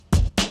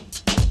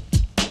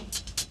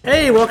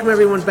Hey, welcome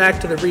everyone back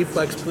to the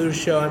Reflex Blues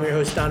Show. I'm your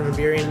host, Donovan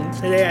Beery, and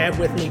today I have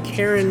with me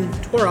Karen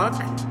Torok.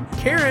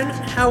 Karen,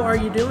 how are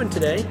you doing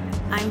today?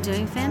 I'm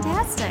doing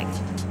fantastic.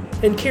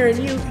 And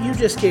Karen, you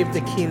just gave the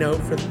keynote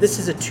for, this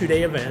is a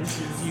 2-day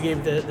event. You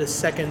gave the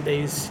second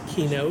day's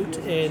keynote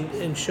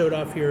and showed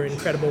off your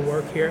incredible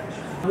work here.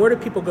 Where do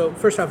people go,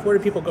 first off, where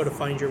do people go to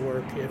find your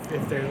work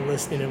if they're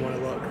listening and want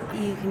to look?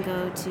 You can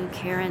go to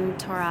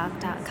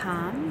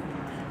KarenTorok.com,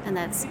 and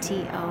that's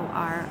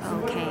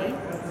TOROK.com.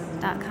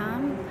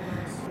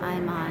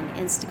 I'm on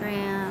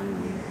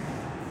Instagram.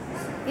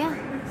 Yeah.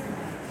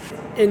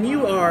 And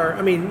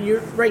you're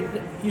right,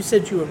 you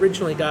said you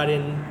originally got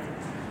in,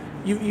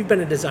 you've been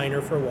a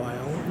designer for a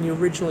while, and you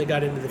originally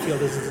got into the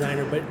field as a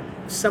designer, but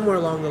somewhere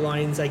along the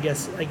lines, I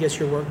guess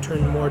your work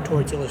turned more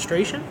towards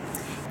illustration?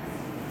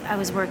 I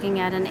was working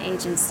at an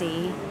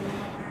agency,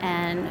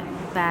 and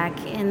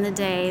back in the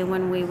day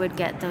when we would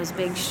get those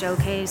big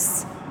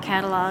showcase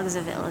catalogs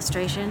of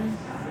illustration.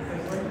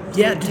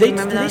 Do they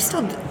remember those?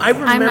 Still? I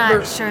remember. I'm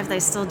not sure if they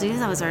still do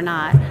those or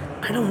not.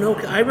 I don't know.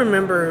 I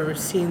remember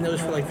seeing those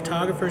for like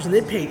photographers, and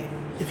they'd pay.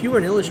 If you were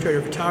an illustrator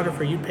or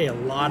photographer, you'd pay a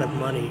lot of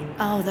money.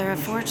 Oh, they're a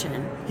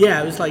fortune.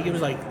 Yeah, it was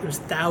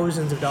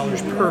thousands of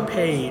dollars per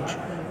page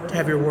to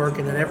have your work,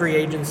 and then every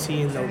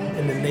agency in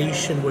the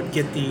nation would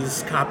get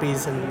these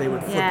copies, and they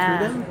would flip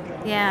through them.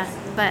 Yeah,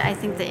 but I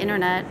think the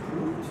internet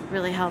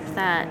really helped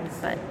that.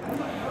 But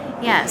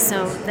yeah,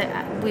 so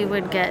we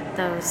would get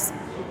those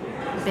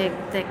big,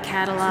 thick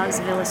catalogs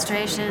of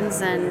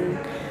illustrations, and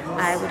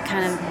I would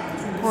kind of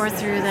pour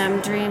through them,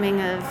 dreaming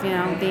of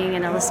being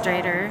an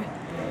illustrator.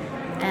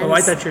 And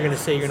I thought you were going to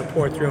say you're going to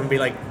pour through and be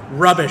like,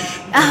 rubbish,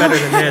 I'm better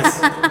than this.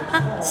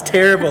 It's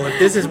terrible. If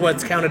this is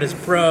what's counted as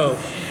pro,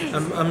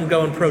 I'm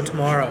going pro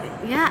tomorrow.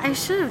 Yeah, I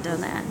should have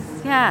done that.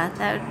 Yeah,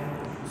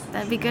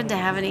 that'd be good to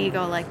have an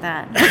ego like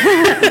that.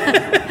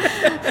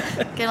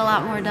 Get a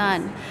lot more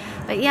done.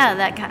 But yeah,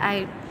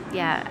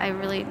 I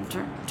really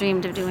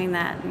dreamed of doing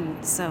that,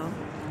 and so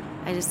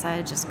I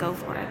decided to just go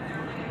for it.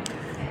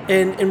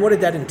 And what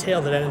did that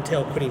entail? Did that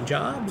entail quitting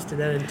jobs? Did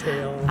that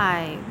entail...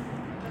 I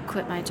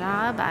quit my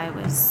job. I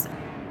was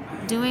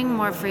doing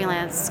more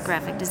freelance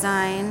graphic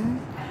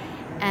design,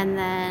 and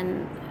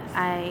then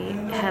I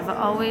have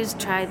always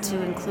tried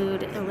to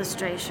include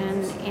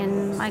illustration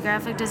in my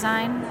graphic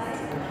design.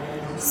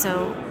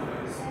 So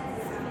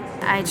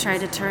I try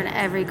to turn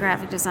every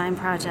graphic design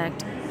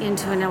project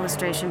into an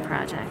illustration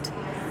project.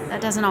 That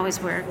doesn't always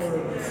work.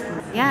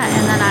 Yeah,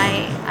 and then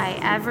I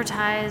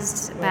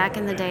advertised back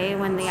in the day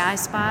when the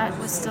iSpot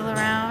was still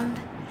around,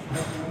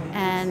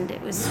 and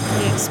it was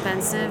pretty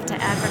expensive to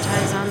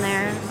advertise on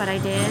there, but I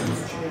did.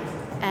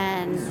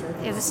 And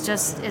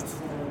it's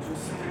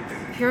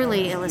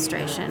purely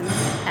illustration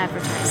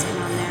advertising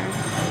on there.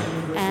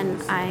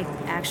 And I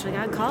actually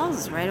got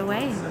calls right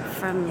away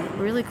from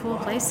really cool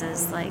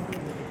places like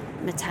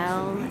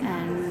Mattel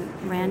and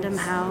Random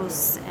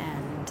House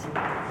and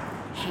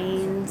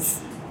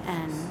Hanes,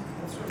 and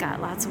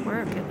got lots of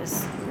work. It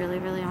was really,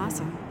 really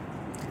awesome.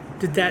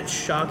 Did that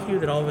shock you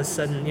that all of a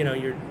sudden,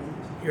 you're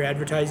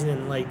advertising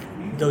and like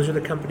those are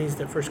the companies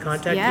that first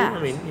contact you? I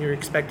mean, you're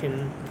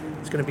expecting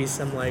it's going to be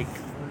some like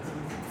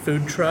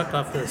food truck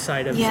off the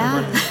side of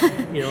someone's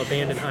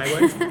abandoned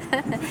highway.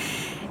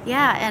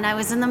 Yeah, and I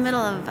was in the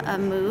middle of a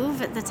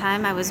move at the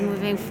time. I was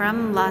moving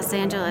from Los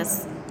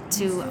Angeles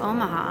to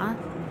Omaha.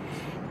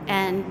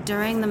 And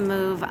during the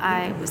move,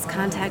 I was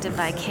contacted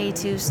by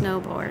K2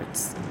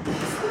 Snowboards.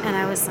 And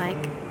I was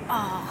like,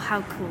 oh,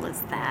 how cool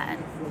is that?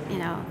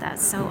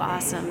 That's so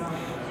awesome.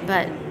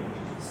 But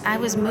I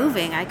was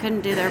moving. I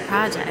couldn't do their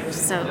project.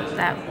 So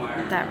that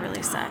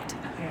really sucked.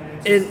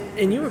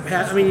 And you were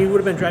you would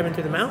have been driving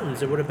through the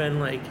mountains. It would have been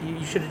like,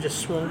 you should have just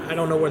swung. I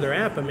don't know where they're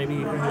at, but maybe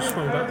you could have just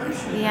swung by.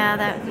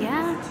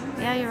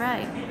 Yeah, you're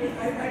right.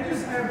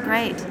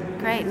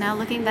 Great. Now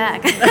looking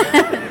back,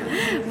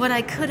 what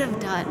I could have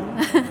done.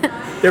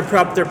 They're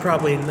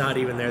probably not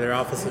even there. Their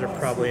offices are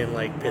probably in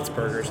like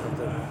Pittsburgh or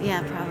something.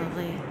 Yeah,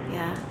 probably.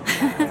 Yeah.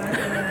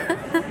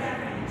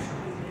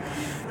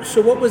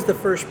 So what was the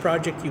first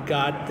project you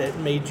got that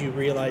made you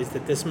realize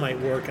that this might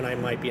work and I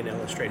might be an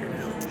illustrator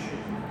now?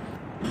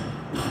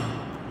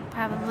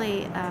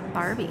 Probably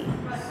Barbie,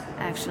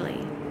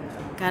 actually.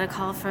 Got a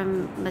call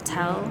from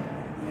Mattel,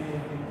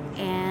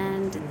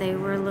 and they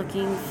were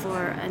looking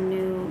for a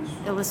new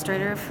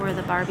illustrator for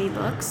the Barbie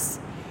books.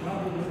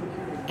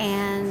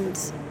 And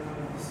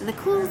the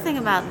cool thing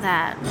about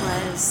that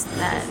was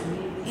that,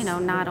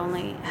 not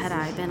only had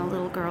I been a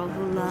little girl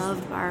who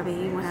loved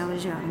Barbie when I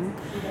was young,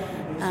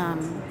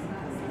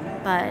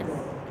 but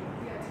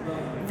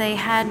they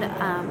had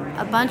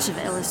a bunch of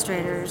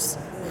illustrators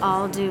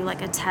all do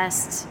like a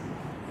test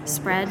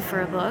spread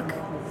for a book,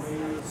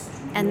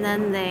 and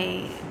then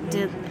they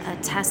did a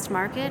test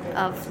market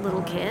of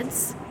little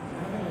kids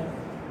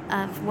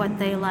of what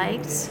they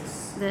liked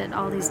that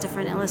all these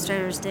different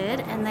illustrators did,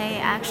 and they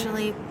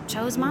actually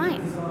chose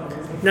mine.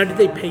 Now, did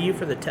they pay you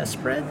for the test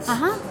spreads?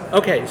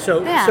 Okay,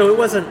 so Yeah. so it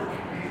wasn't,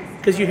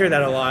 because you hear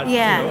that a lot.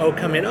 Yeah.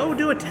 Come in,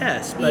 do a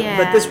test.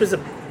 But this was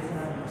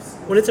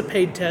When it's a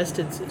paid test,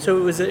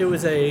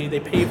 they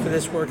pay for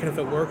this work, and if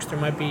it works, there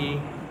might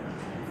be.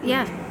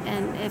 Yeah,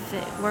 and if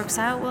it works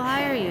out, we'll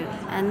hire you.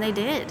 And they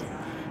did.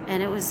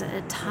 And it was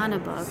a ton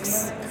of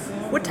books.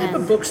 What type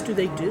of books do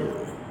they do?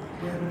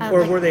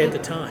 Or Like, were they at the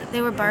time?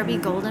 They were Barbie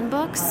golden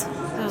books.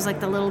 It was like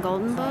the little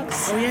golden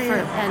books. Oh,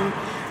 yeah.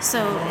 And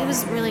so it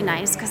was really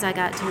nice because I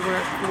got to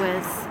work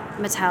with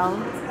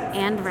Mattel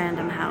and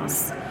Random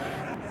House.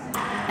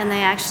 And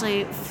they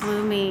actually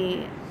flew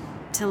me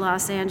to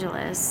Los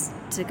Angeles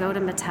to go to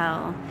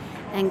Mattel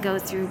and go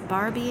through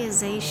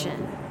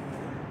Barbieization.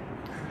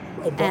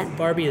 Oh,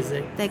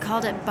 Barbieization. They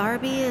called it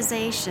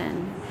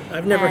Barbieization.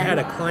 I've never had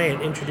a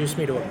client introduce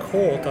me to a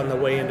cult on the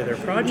way into their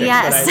project,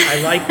 yes. but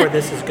I like where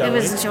this is going. It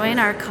was join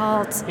our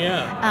cult.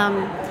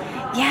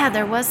 Yeah. Yeah,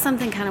 there was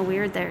something kind of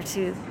weird there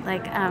too.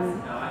 Like,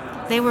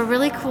 they were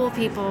really cool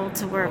people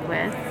to work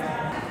with,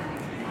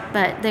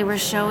 but they were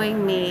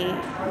showing me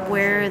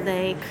where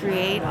they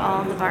create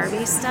all the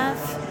Barbie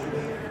stuff.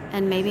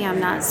 And maybe I'm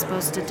not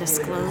supposed to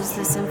disclose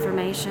this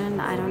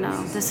information. I don't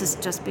know. This is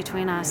just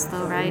between us,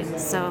 though, right?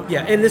 So.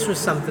 Yeah, and this was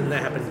something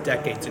that happened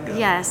decades ago.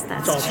 Yes,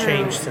 that's true. It's all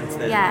changed since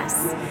then. Yes.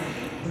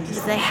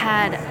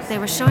 They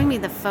were showing me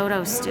the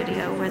photo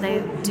studio where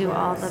they do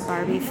all the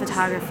Barbie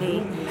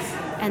photography,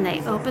 and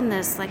they opened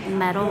this like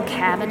metal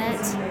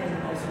cabinet,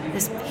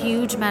 this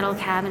huge metal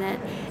cabinet,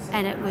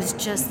 and it was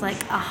just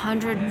like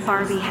 100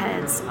 Barbie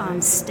heads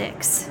on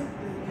sticks,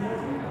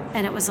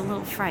 and it was a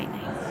little frightening.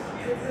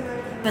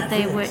 But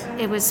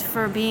it was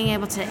for being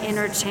able to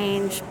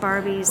interchange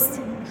Barbie's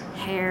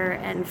hair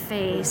and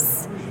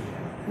face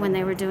when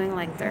they were doing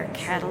like their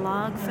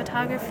catalog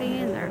photography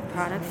and their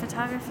product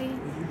photography.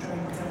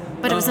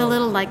 But it was a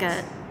little like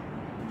a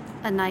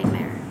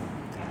nightmare.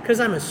 Because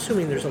I'm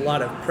assuming there's a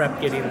lot of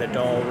prep, getting the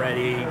doll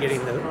ready,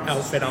 getting the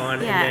outfit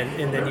on, Yeah.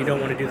 and then you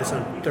don't want to do this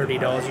on 30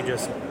 dolls. You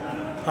just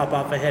pop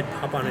off a head,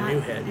 pop on a new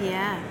head.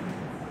 Yeah.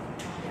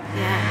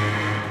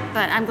 Yeah.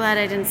 But I'm glad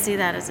I didn't see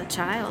that as a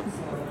child.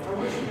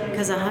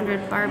 Because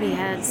 100 Barbie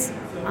heads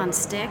on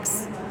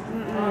sticks?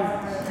 No.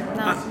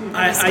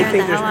 I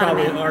think there's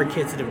probably are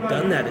kids that have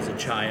done that as a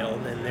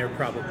child, and they're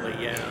probably,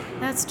 yeah.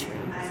 That's true.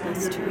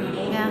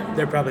 Yeah.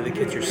 They're probably the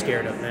kids you're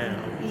scared of now.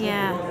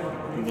 Yeah.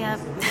 Yep.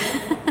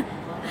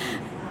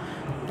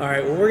 All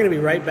right, well, we're going to be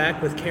right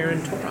back with Karen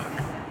Torok.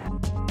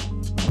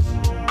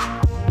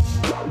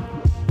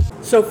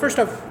 So first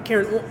off,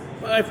 Karen,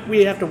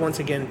 we have to once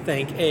again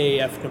thank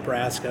AAF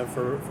Nebraska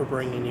for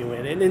bringing you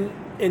in.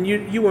 And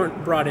you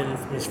weren't brought in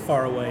from as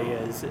far away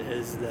as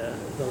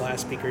the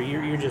last speaker.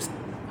 You're just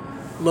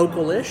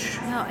local-ish?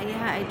 No,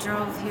 yeah, I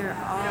drove here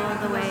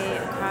all the way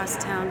across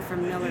town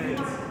from Millard.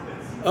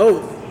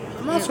 Oh,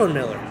 I'm also in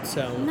Millard,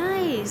 so.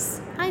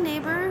 Nice. Hi,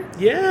 neighbor.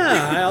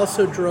 Yeah, I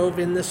also drove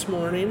in this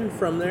morning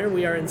from there.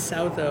 We are in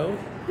South O.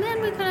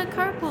 Man, we could have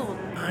carpooled.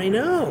 I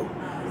know.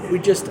 I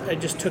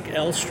just took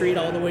L Street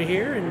all the way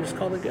here and just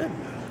called it good.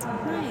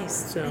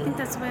 Nice. So, I think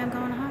that's the way I'm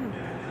going home.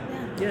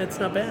 Yeah. Yeah, it's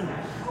not bad.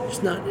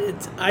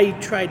 I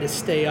try to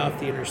stay off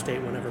the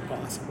interstate whenever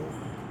possible.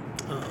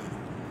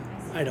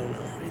 I don't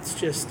know.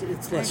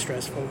 It's less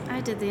stressful.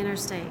 I did the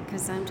interstate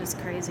because I'm just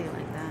crazy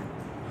like that.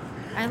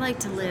 I like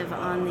to live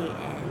on the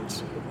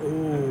edge.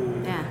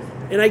 Ooh. Yeah.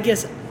 And I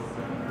guess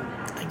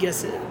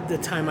the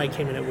time I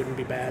came in, it wouldn't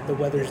be bad. The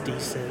weather's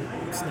decent.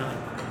 It's not,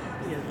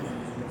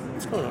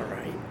 it's going all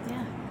right.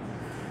 Yeah.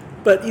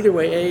 But either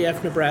way,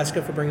 AAF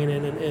Nebraska for bringing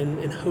in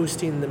and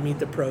hosting the Meet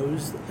the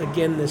Pros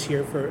again this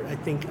year for I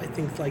think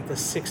like the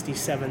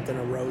 67th in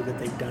a row that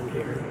they've done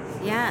here.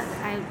 Yeah,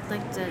 I'd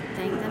like to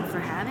thank them for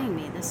having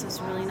me. This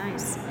was really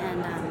nice,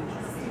 and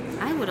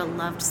I would have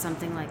loved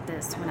something like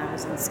this when I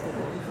was in school.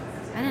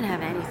 I didn't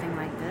have anything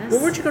like this.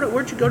 Well,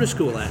 where'd you go to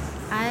school at?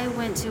 I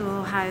went to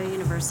Ohio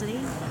University.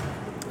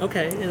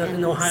 Okay,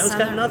 and Ohio's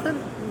got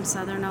nothing? In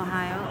Southern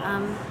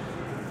Ohio.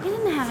 They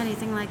didn't have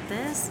anything like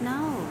this,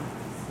 no.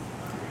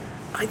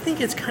 I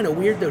think it's kind of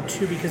weird though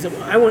too because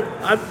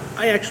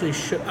I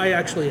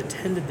actually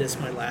attended this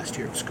my last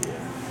year of school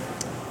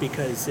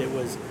because it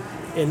was,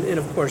 and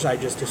of course I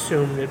just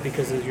assumed that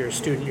because you're a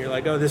student you're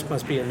like, oh, this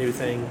must be a new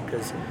thing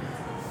because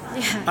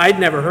Yeah. I'd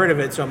never heard of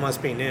it, so it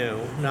must be new.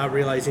 Not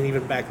realizing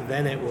even back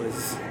then it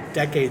was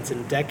decades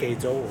and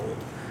decades old.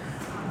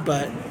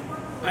 But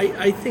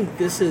I think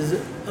this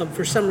is,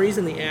 for some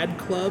reason, the ad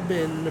club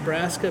in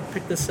Nebraska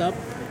picked this up,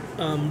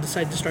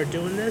 decided to start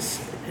doing this,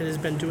 and has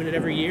been doing it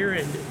every year,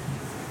 and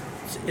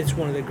it's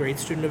one of the great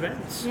student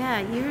events. Yeah,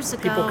 years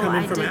ago, People come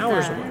in from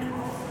hours away.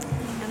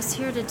 I was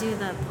here to do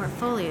the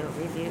portfolio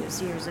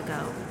reviews years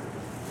ago.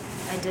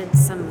 I did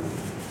some,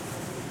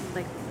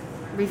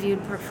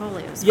 reviewed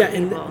portfolios for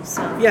people.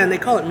 And they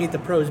call it Meet the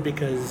Pros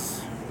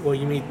because, you're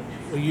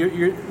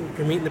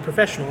meeting the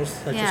professionals,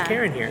 such as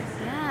Karen here.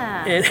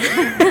 Yeah.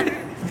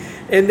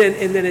 And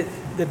then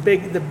the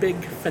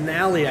big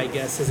finale, I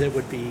guess, as it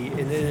would be,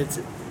 and then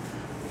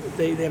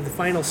they have the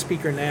final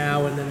speaker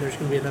now, and then there's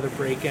going to be another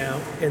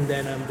breakout, and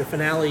then the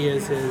finale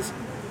is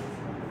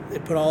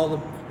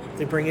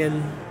they bring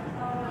in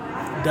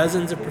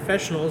dozens of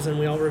professionals, and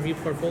we all review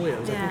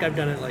portfolios. Yeah. I think I've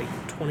done it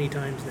 20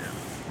 times now.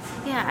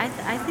 Yeah,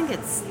 I think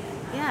it's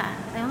Yeah,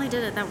 I only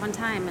did it that one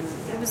time, and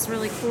it was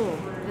really cool.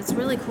 It's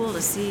really cool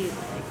to see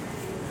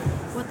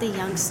what the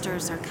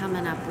youngsters are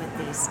coming up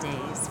with these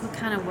days, what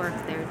kind of work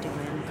they're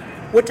doing.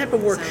 What type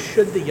of work So-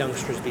 should the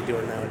youngsters be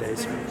doing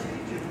nowadays?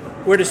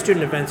 We're at a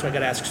student event, so I got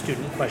to ask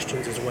student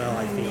questions as well,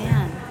 I feel.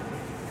 Man,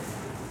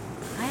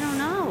 I don't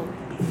know.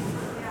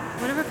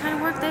 Whatever kind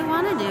of work they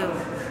want to do.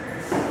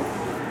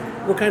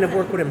 What kind of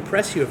work would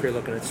impress you if you're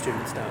looking at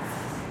student stuff?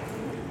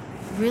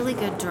 Really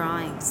good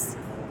drawings.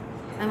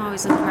 I'm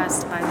always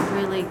impressed by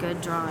really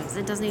good drawings.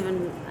 It doesn't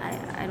even,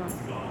 I don't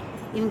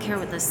even care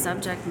what the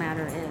subject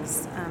matter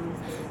is.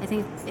 I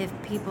think if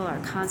people are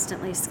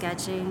constantly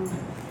sketching,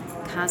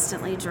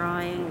 constantly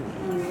drawing,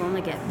 you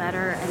only get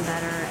better and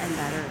better and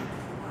better.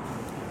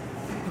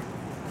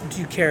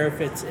 Do you care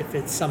if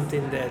it's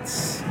something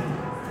that's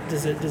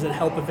does it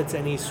help if it's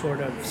any sort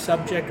of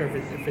subject, or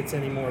if it's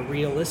any more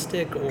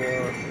realistic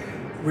or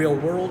real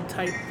world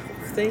type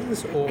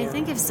things? Or I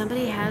think if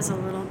somebody has a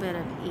little bit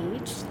of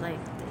each, like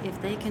if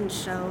they can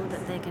show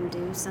that they can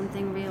do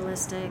something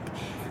realistic,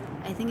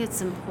 I think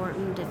it's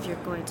important if you're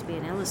going to be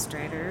an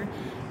illustrator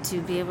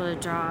to be able to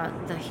draw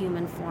the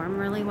human form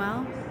really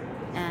well.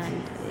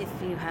 And if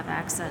you have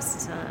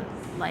access to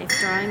life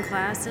drawing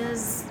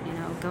classes,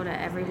 go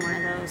to every one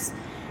of those,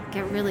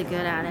 get really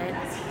good at it.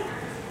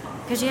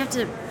 Because you have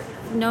to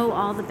know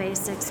all the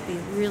basics, be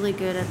really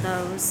good at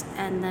those,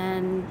 and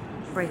then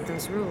break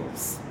those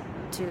rules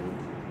to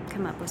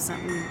come up with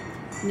something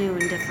new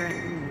and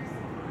different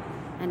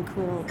and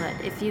cool. But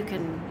if you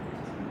can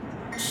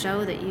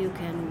show that you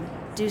can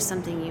do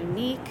something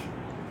unique,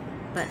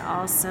 but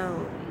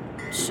also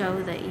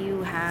show that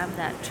you have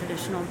that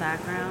traditional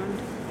background,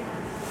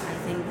 I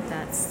think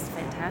that's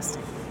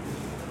fantastic.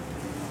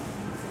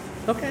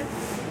 Okay,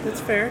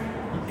 that's fair.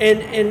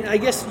 And I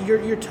guess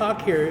your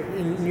talk here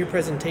in your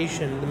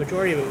presentation, the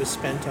majority of it was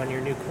spent on your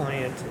new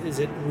client. Is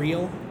it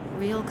Real?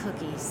 Real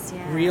cookies,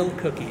 yeah. Real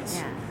Cookies.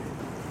 Yeah.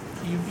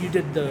 You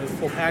did the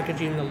full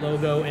packaging, the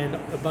logo, and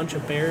a bunch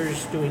of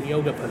bears doing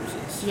yoga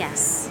poses.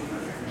 Yes.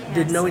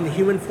 Did Yes. knowing the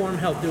human form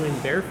help doing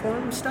bear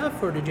form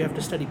stuff, or did you have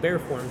to study bear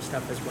form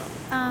stuff as well?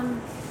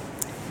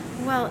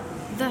 Well,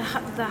 the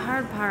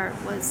hard part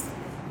was,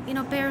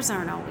 bears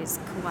aren't always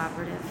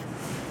cooperative.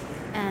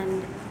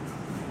 And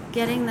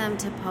getting them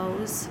to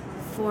pose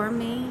for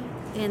me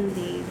in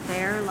the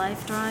bear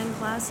life drawing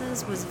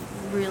classes was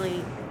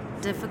really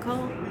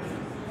difficult.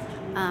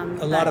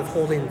 A lot of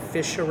holding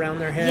fish around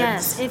their heads.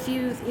 Yes, if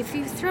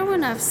you throw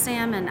enough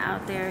salmon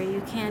out there,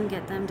 you can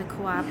get them to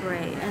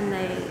cooperate, and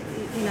they,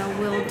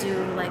 will do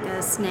like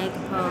a snake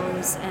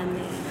pose and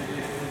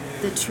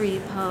the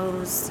tree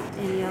pose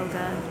in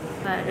yoga.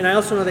 But And I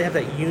also know they have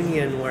that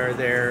union where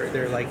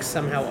they're like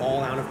somehow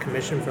all out of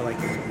commission for like,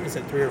 is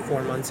it 3 or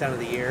 4 months out of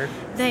the year?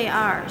 they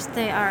are.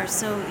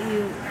 So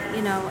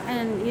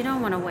and you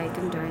don't want to wake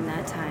them during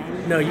that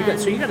time. No, you got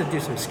And to do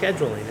some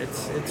scheduling.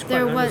 It's quite,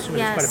 there I'm was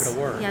assuming it's quite a bit of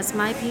work. yes,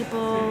 my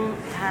people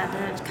had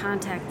to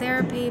contact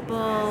their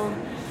people.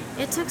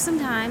 It took some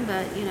time,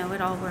 but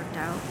it all worked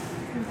out.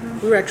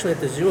 We were actually at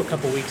the zoo a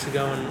couple weeks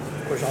ago, and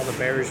of course all the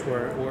bears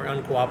were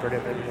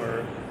uncooperative and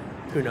were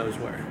who knows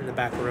where, in the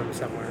back room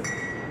somewhere,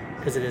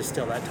 because it is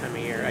still that time of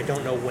year. I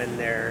don't know when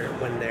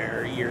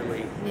their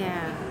yearly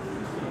Yeah.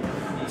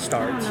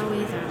 starts. I don't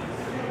know either.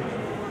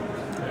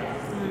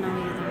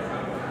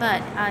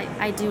 But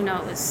I do know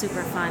it was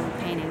super fun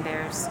painting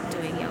bears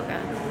doing yoga.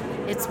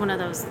 It's one of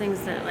those things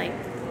that, like,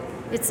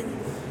 it's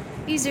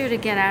easier to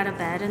get out of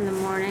bed in the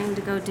morning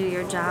to go do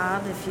your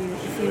job if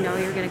you know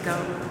you're going to go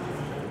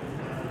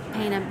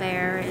paint a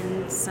bear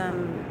in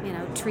some,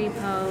 tree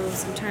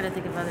pose. I'm trying to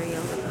think of other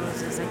yoga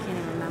poses. I can't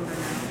even remember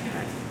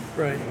now.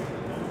 Right.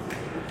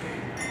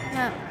 But,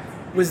 yeah.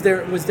 Was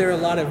there a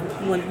lot of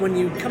when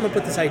you come up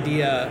with this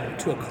idea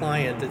to a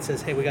client that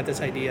says, hey, we got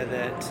this idea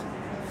that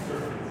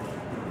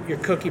your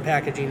cookie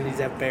packaging needs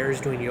to have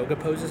bears doing yoga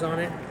poses on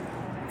it,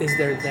 is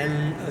there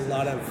then a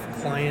lot of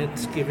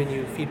clients giving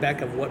you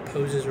feedback of what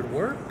poses would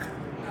work?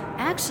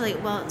 Actually,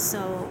 well,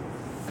 so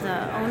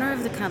the owner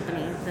of the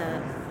company,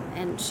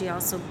 and she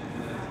also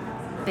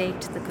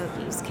baked the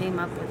cookies, came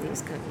up with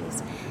these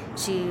cookies.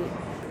 She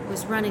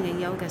was running a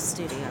yoga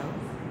studio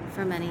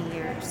for many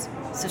years,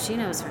 so she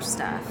knows her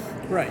stuff.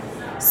 Right.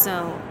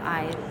 So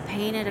I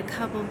painted a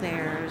couple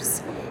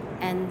bears,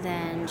 and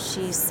then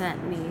she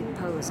sent me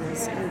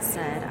poses and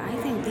said, I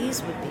think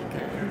these would be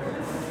good.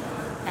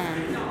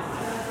 And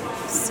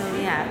so,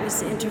 yeah, it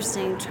was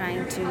interesting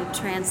trying to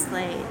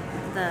translate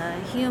the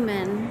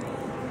human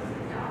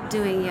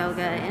doing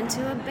yoga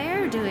into a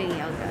bear doing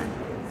yoga.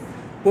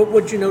 What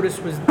would you notice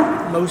was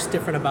most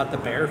different about the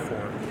bear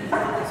form?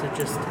 Is it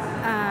just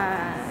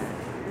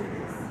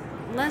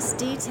Less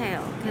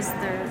detail, because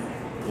they're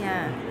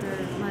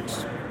much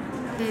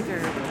bigger,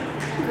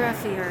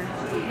 gruffier,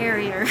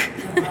 hairier.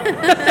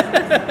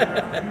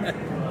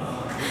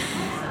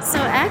 So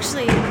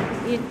actually,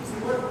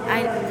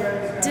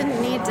 I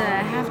didn't need to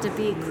have to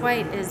be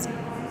quite as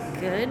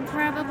good,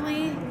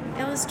 probably,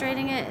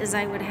 illustrating it as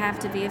I would have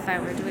to be if I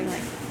were doing,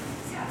 like,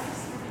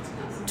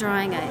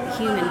 drawing a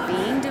human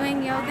being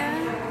doing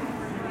yoga.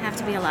 have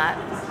to be a lot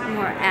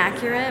more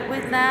accurate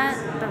with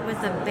that. But with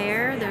a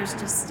bear, there's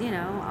just,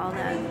 all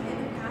that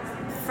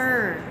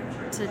fur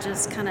to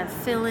just kind of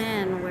fill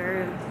in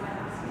where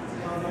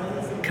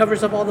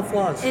Covers up all the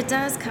flaws. it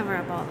does cover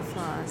up all the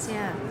flaws.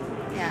 Yeah.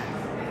 Yeah.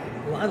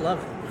 Well, I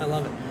love it. I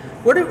love it.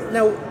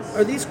 Now,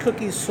 are these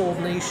cookies sold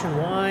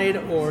nationwide,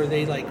 or are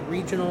they like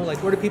regional?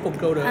 Like, where do people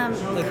go to?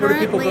 Where do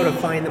people go to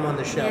find them on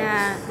the shelves?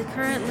 Yeah,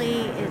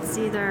 currently it's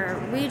either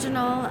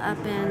regional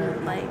up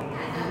in like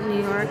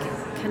New York,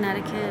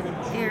 Connecticut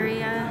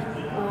area,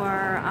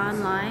 or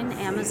online,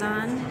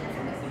 Amazon.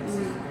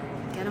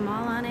 Get them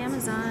all on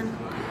Amazon.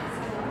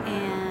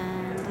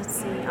 And let's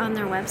see, on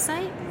their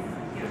website,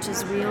 which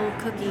is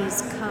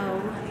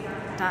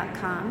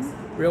realcookiesco.com.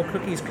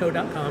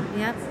 Realcookiesco.com.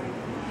 Yep,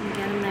 you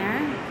get them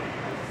there.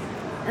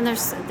 And they're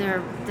so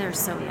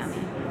yummy.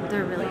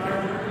 They're really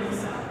good.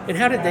 And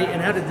how did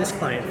this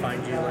client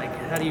find you? Like,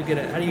 how do you get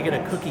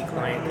a cookie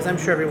client? Because I'm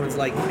sure everyone's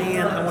like,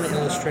 man, I want to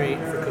illustrate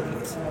for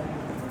cookies.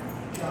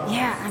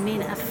 Yeah, I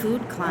mean, a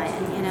food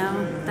client,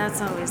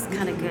 that's always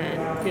kind of good.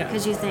 Yeah.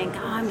 Because you think,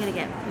 oh, I'm going to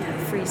get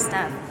free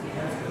stuff.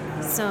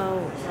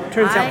 So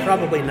Turns out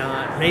probably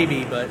not,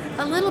 maybe, but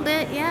a little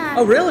bit, yeah.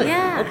 Oh, really?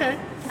 Yeah. Okay.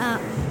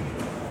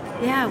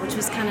 Yeah, which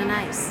was kind of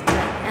nice.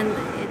 And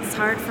it's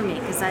hard for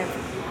me because I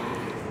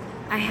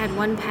had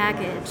one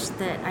package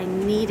that I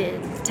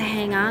needed to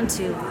hang on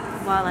to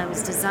while I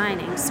was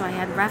designing, so I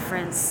had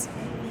reference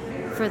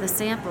for the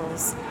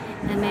samples.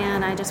 And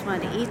man, I just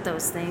wanted to eat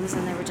those things,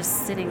 and they were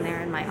just sitting there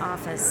in my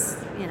office,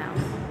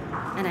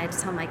 And I had to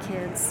tell my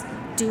kids,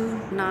 do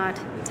not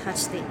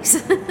touch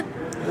these.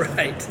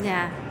 Right.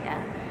 Yeah.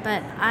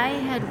 But I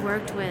had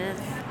worked with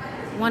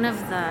one of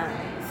the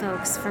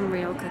folks from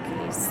Real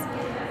Cookies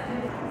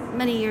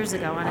many years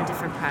ago on a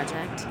different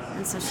project,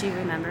 and so she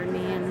remembered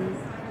me and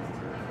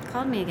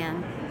called me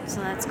again. So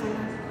that's cool.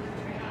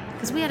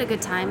 Because we had a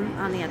good time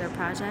on the other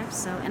project,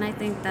 and I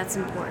think that's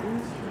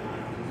important.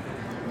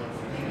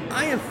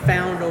 I have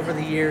found over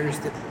the years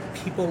that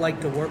people like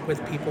to work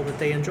with people that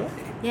they enjoy.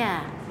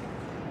 Yeah.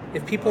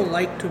 If people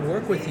like to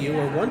work with you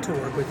or want to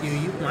work with you,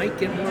 you might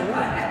get more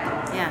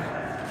work. Yeah.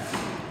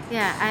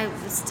 Yeah, I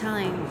was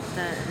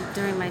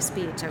during my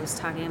speech, I was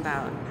talking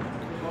about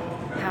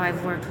how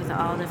I've worked with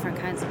all different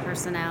kinds of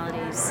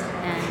personalities,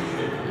 and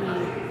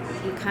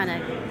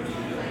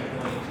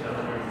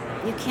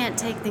you can't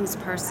take things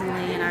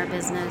personally in our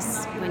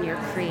business when you're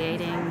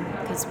creating,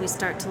 because we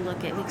start to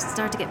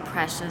get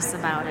precious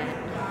about it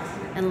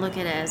and look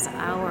at it as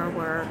our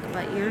work,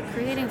 but you're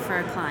creating for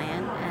a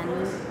client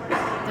and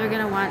they're going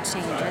to want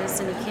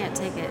changes, and you can't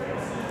take it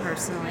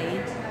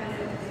personally.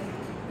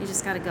 You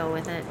just got to go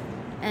with it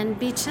and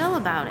be chill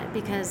about it,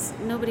 because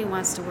nobody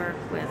wants to work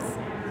with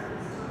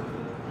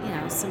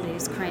somebody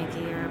who's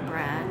cranky or a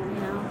brat.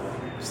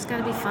 Just got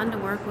to be fun to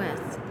work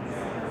with.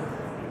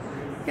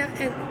 Yeah,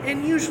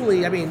 and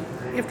usually, I mean,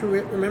 you have to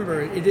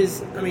remember, it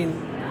is, I mean,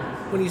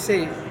 when you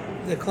say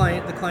the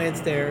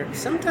client's there,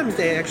 sometimes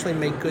they actually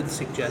make good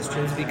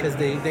suggestions because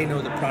they know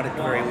the product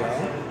very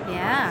well.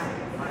 Yeah.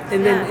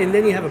 And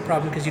then you have a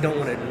problem because you don't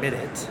want to admit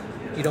it.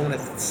 You don't want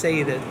to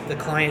say that the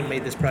client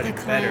made this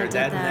project better.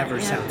 That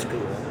never sounds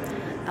cool.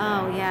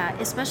 Oh, yeah,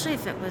 especially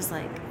if it was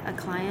like a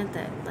client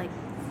that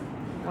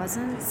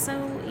wasn't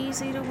so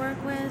easy to work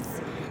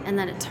with, and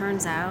then it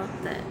turns out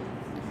that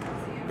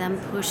them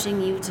pushing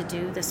you to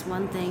do this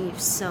one thing you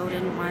so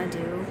didn't want to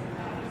do,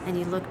 and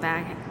you look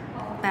back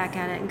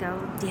at it and go,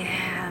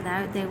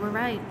 yeah, they were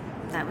right.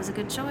 That was a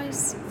good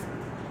choice.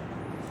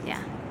 Yeah.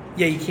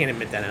 Yeah, you can't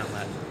admit that out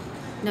loud.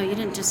 No, you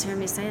didn't just hear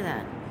me say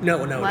that. No.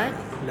 What?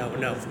 No.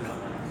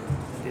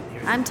 Didn't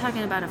hear I'm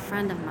talking about a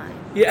friend of mine.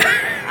 Yeah.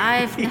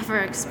 I've never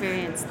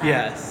experienced that.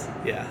 Yes.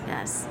 Yeah.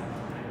 Yes.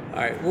 All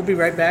right, we'll be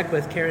right back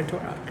with Karen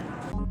Torok.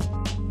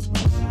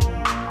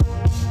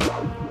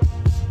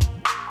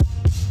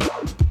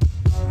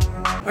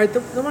 All right, the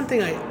one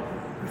thing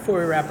before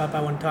we wrap up, I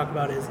want to talk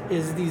about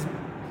is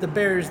the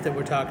bears that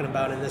we're talking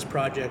about in this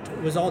project.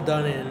 It was all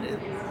done in,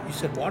 you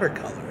said,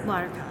 watercolor.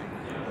 Watercolor.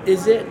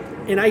 Is it?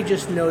 And I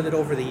just know that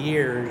over the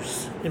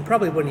years, and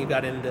probably when you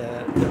got into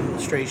the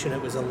illustration,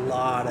 it was a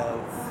lot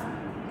of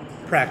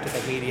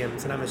practical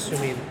mediums, and I'm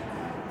assuming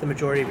the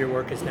majority of your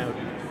work is now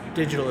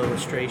digital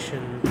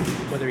illustration,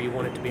 whether you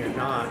want it to be or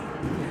not.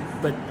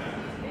 But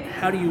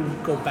how do you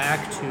go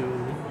back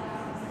to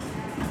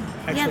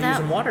actually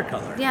using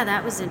watercolor? Yeah,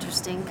 that was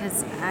interesting,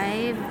 because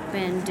I've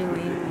been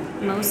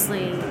doing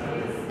mostly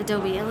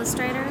Adobe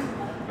Illustrator,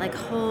 like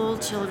whole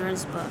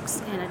children's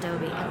books in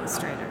Adobe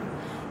Illustrator,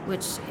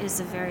 which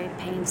is a very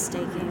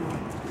painstaking,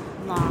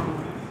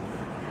 long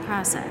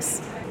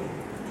process.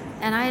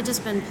 And I had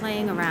just been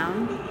playing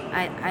around.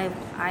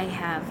 I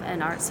have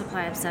an art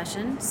supply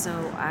obsession,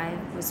 so I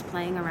was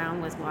playing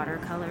around with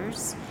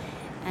watercolors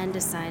and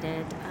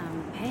decided,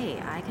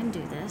 hey, I can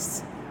do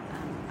this.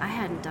 I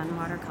hadn't done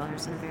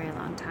watercolors in a very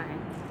long time.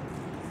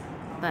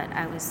 But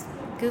I was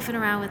goofing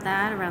around with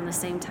that. Around the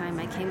same time,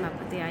 I came up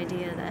with the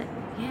idea that,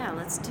 yeah,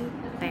 let's do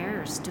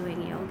bears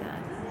doing yoga.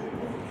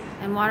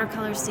 And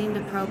watercolor seemed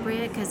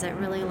appropriate because it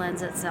really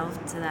lends itself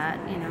to that,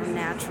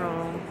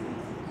 natural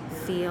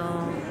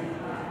feel.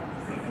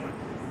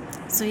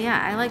 So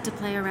yeah, I like to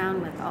play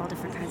around with all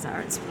different kinds of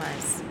art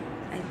supplies.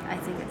 I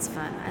think it's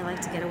fun. I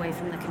like to get away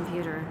from the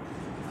computer.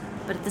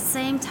 But at the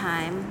same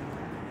time,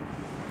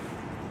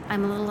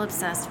 I'm a little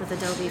obsessed with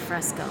Adobe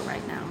Fresco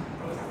right now.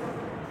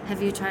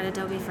 Have you tried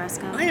Adobe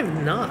Fresco? I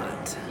have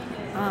not.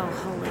 Oh,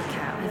 holy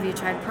cow. Have you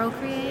tried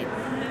Procreate?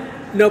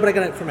 No, but I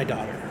got it for my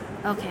daughter.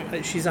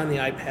 Okay. She's on the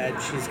iPad.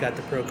 She's got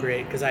the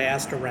Procreate because I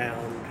asked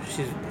around.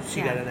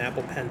 She got an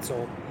Apple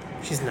Pencil.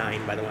 She's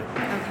 9, by the way.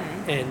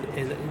 Okay.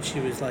 And she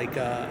was like,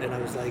 and I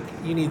was like,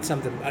 you need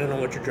something. I don't know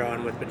what you're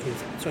drawing with, but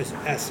so I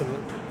asked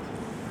some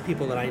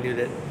people that I knew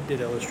that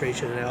did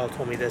illustration, and they all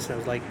told me this, and I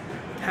was like,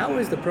 how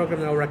is the program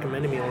that all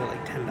recommended me only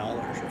like $10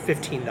 or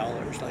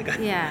 $15? Like,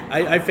 yeah.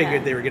 I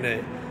figured they were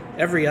gonna.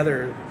 Every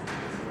other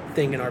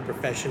thing in our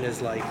profession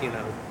is like,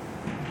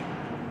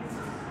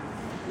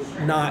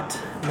 not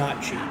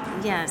cheap.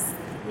 Yes.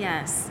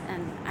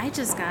 And I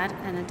just got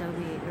an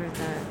Adobe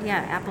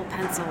Apple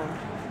Pencil,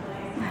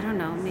 I don't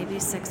know, maybe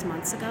 6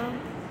 months ago.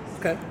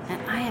 Okay.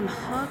 And I am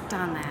hooked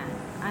on that.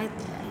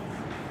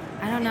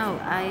 I don't know.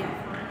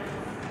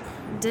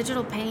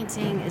 Digital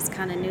painting is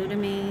kind of new to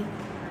me,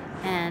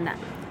 and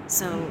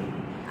so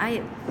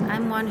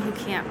I'm one who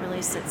can't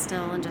really sit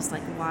still and just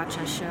like watch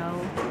a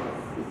show.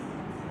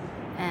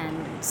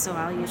 And so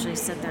I'll usually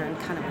sit there and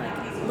kind of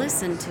like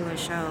listen to a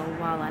show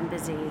while I'm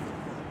busy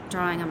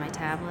drawing on my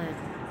tablet.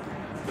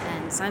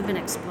 And so I've been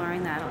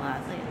exploring that a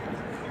lot lately.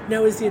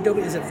 Now, is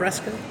it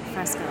Fresco?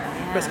 Fresco,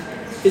 yeah. Fresco.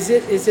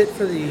 Is it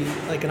for the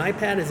like an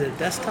iPad? Is it a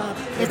desktop?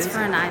 It's for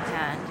an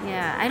iPad.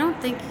 Yeah, I don't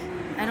think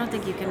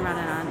you can run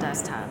it on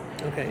desktop.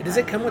 Okay. Does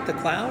it come with the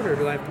cloud, or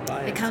do I have to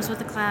buy it? It comes with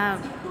the cloud.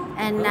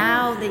 And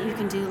now that you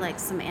can do like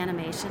some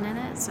animation in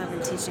it, so I've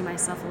been teaching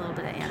myself a little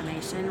bit of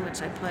animation,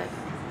 which I put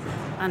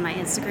on my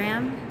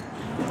Instagram.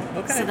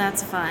 Okay. So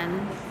that's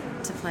fun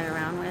to play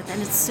around with,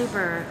 and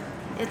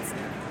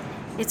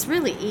it's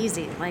really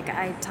easy. Like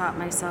I taught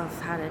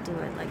myself how to do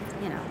it, like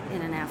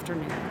in an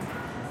afternoon.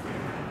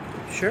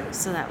 Sure.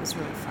 So that was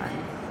really fun.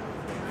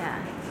 Yeah,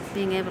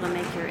 being able to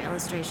make your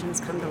illustrations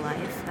come to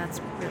life,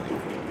 that's really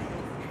cool.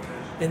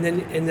 And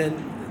then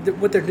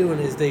what they're doing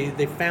is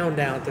they found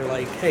out, they're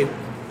like, hey,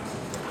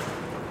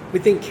 we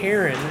think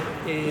Karen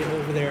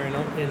over there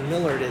in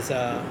Millard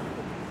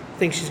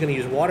thinks she's going to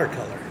use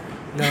watercolor.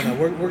 No,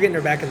 we're getting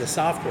her back in the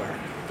software.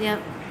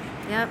 Yep.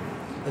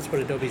 That's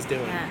what Adobe's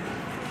doing.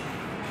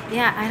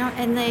 Yeah, I don't,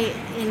 and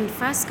in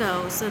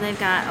Fresco, so they've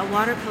got a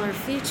watercolor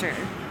feature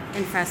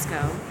in Fresco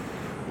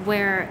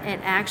where it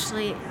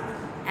actually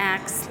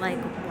acts like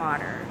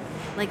water.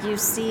 Like you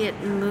see it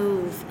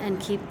move and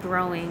keep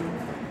growing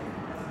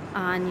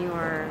on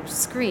your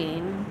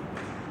screen.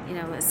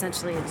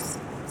 Essentially it's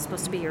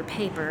supposed to be your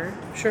paper.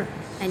 Sure.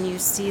 And you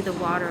see the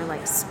water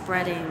like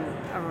spreading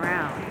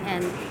around,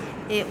 and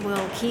it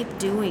will keep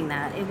doing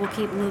that. It will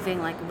keep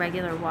moving like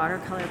regular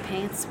watercolor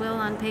paints will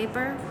on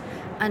paper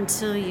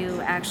until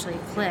you actually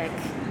click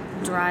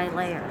dry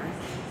layer,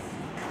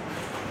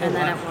 and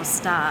then it will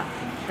stop.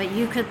 But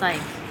you could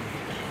like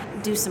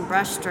do some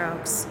brush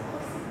strokes,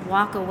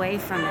 walk away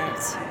from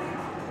it,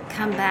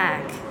 come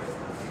back,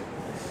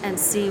 and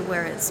see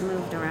where it's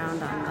moved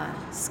around on the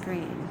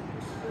screen.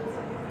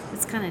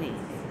 It's kind of neat.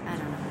 I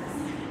don't know.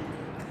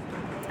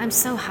 I'm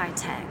so high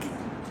tech.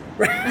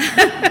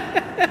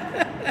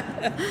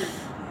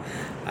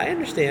 I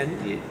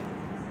understand.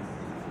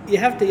 You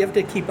have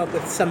to keep up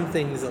with some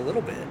things a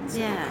little bit. So.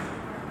 Yeah.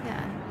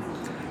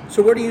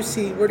 So where do you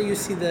see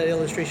the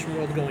illustration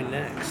world going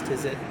next?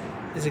 Is it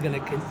going to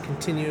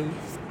continue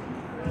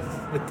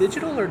with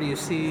digital, or do you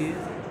see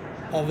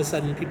all of a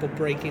sudden people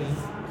breaking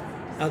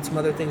out some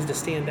other things to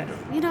stand out?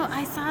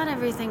 I thought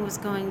everything was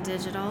going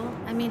digital.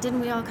 I mean, didn't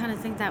we all kind of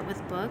think that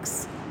with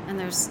books? And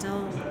there's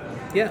still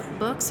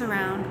books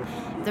around.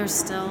 There's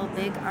still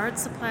big art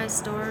supply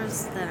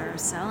stores that are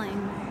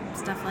selling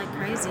stuff like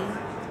crazy.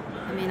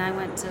 I mean, I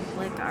went to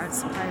Blick Art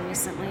Supply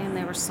recently, and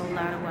they were sold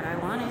out of what I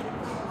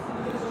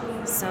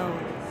wanted. So,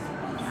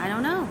 I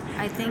don't know.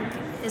 I think,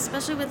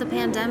 especially with the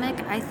pandemic,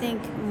 I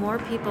think more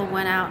people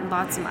went out and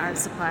bought some art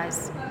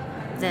supplies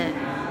that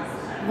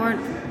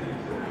weren't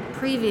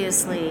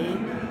previously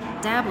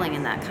dabbling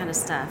in that kind of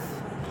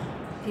stuff.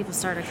 People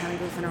started kind of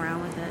goofing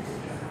around with it.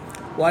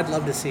 Well, I'd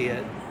love to see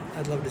it.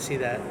 I'd love to see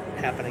that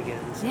happen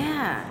again. So.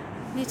 Yeah,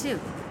 me too.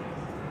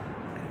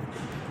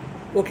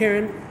 Well,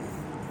 Karen,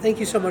 thank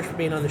you so much for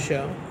being on the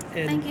show.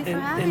 And, thank you for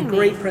having me. And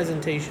great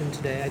presentation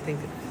today. I think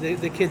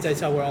the kids I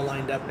saw were all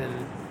lined up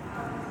and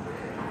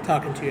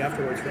talking to you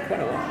afterwards for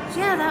quite a while.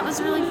 Yeah, that was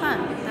really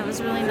fun. That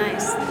was really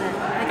nice.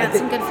 I got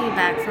some good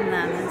feedback from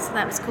them, and so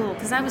that was cool,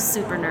 because I was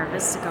super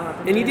nervous to go up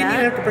and do that. And you didn't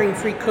even have to bring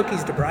free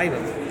cookies to bribe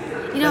them.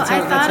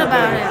 I thought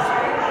about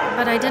it,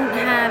 but I didn't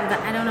have,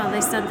 I don't know,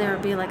 they said there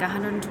would be like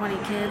 120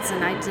 kids,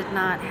 and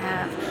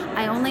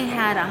I only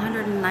had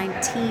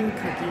 119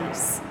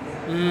 cookies.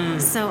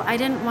 So I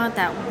didn't want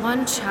that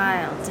one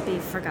child to be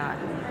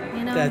forgotten,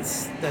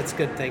 That's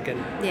good thinking.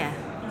 Yeah.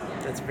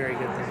 That's very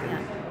good thinking.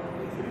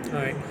 Yeah. All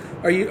right.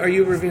 Are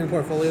you reviewing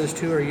portfolios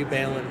too, or are you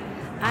bailing?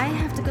 I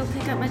have to go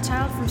pick up my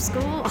child from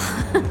school.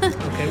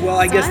 Okay. Well,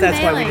 I So guess I'm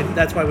that's why we bailing. didn't.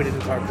 That's why we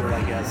didn't carpool.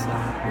 I guess. So.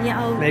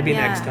 Yeah. Oh, Maybe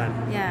yeah, next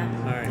time. Yeah.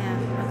 All right.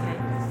 Yeah. Okay.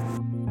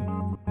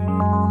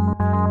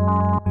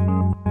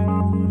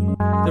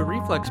 The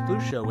Reflex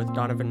Blues Show with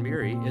Donovan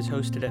Beery is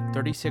hosted at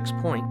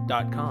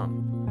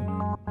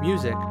 36point.com.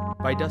 Music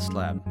by Dust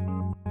Lab.